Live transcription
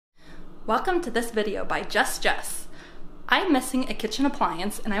Welcome to this video by Jess. I'm missing a kitchen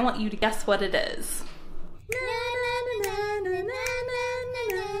appliance and I want you to guess what it is.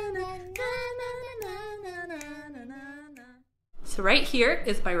 So right here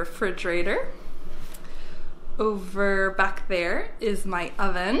is my refrigerator. Over back there is my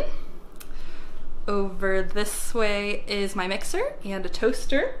oven. Over this way is my mixer and a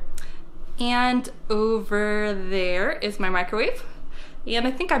toaster. And over there is my microwave. And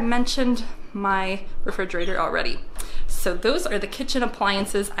I think I mentioned my refrigerator already. So those are the kitchen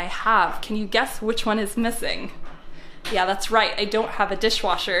appliances I have. Can you guess which one is missing? Yeah, that's right, I don't have a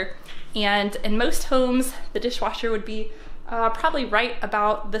dishwasher. And in most homes, the dishwasher would be probably right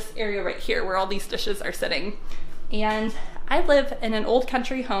about this area right here where all these dishes are sitting. And I live in an old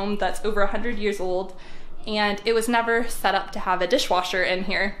country home that's over 100 years old, and it was never set up to have a dishwasher in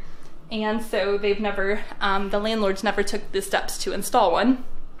here. And so they've never, the landlords never took the steps to install one.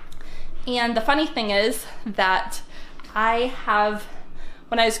 And the funny thing is that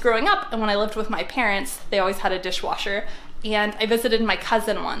when I was growing up and when I lived with my parents, they always had a dishwasher. And I visited my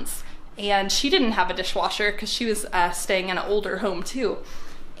cousin once, and she didn't have a dishwasher because she was staying in an older home too.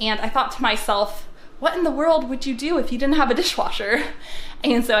 And I thought to myself, what in the world would you do if you didn't have a dishwasher?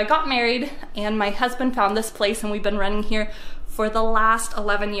 And so I got married and my husband found this place, and we've been renting here for the last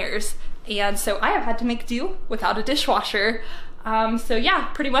 11 years. And so I have had to make do without a dishwasher. So yeah,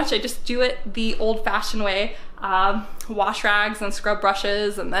 pretty much I just do it the old-fashioned way. Wash rags and scrub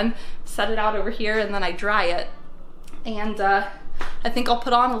brushes and then set it out over here and then I dry it. And I think I'll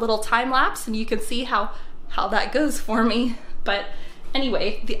put on a little time lapse and you can see how that goes for me. But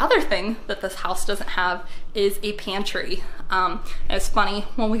anyway, the other thing that this house doesn't have is a pantry. And it's funny,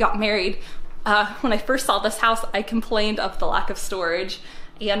 when we got married, when I first saw this house, I complained of the lack of storage.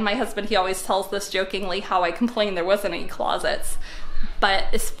 And my husband, he always tells this jokingly how I complained there wasn't any closets. But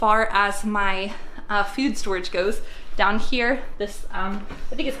as far as my food storage goes, down here, this, I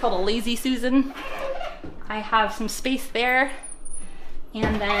think it's called a Lazy Susan. I have some space there.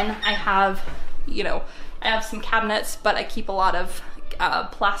 And then I have, I have some cabinets, but I keep a lot of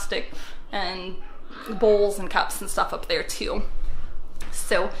plastic and bowls and cups and stuff up there too.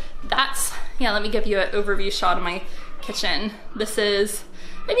 So that's, let me give you an overview shot of my kitchen. This is,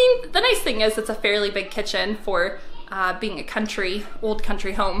 the nice thing is it's a fairly big kitchen for being a old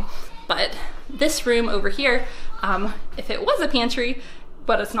country home. But this room over here, if it was a pantry,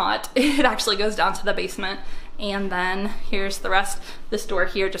 but it's not, it actually goes down to the basement. And then here's the rest. This door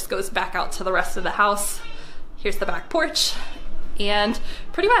here just goes back out to the rest of the house. Here's the back porch. And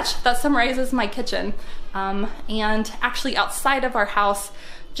pretty much that summarizes my kitchen. And actually outside of our house,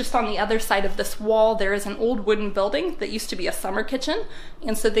 just on the other side of this wall, there is an old wooden building that used to be a summer kitchen.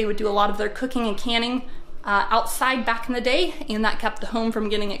 And so they would do a lot of their cooking and canning outside back in the day, and that kept the home from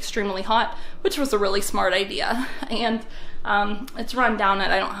getting extremely hot, which was a really smart idea. And it's run down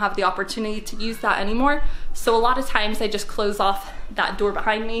and I don't have the opportunity to use that anymore. So a lot of times I just close off that door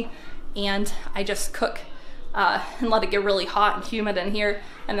behind me and I just cook and let it get really hot and humid in here,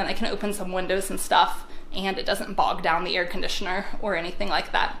 and then I can open some windows and stuff and it doesn't bog down the air conditioner or anything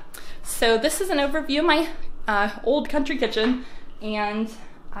like that. So this is an overview of my old country kitchen, and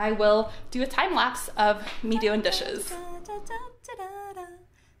I will do a time lapse of me doing dishes.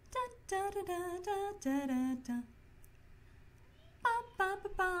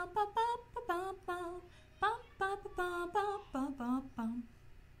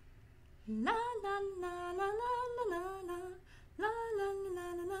 La la la la la la la la la la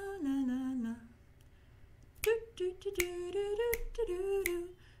la la la la. Do do do do do do do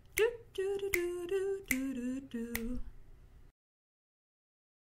do do do do do do do.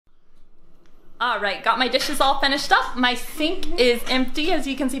 All right, got my dishes all finished up. My sink is empty, as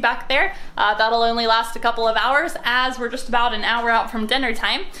you can see back there. That'll only last a couple of hours, as we're just about an hour out from dinner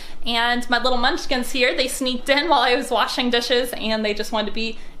time. And my little munchkins here, they sneaked in while I was washing dishes, and they just wanted to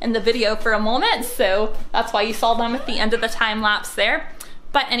be in the video for a moment, so that's why you saw them at the end of the time lapse there.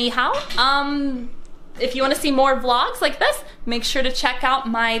 But anyhow, if you want to see more vlogs like this, make sure to check out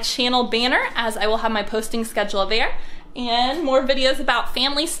my channel banner, as I will have my posting schedule there. And more videos about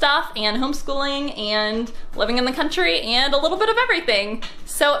family stuff and homeschooling and living in the country and a little bit of everything.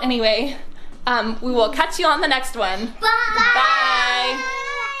 So anyway, we will catch you on the next one. Bye! Bye!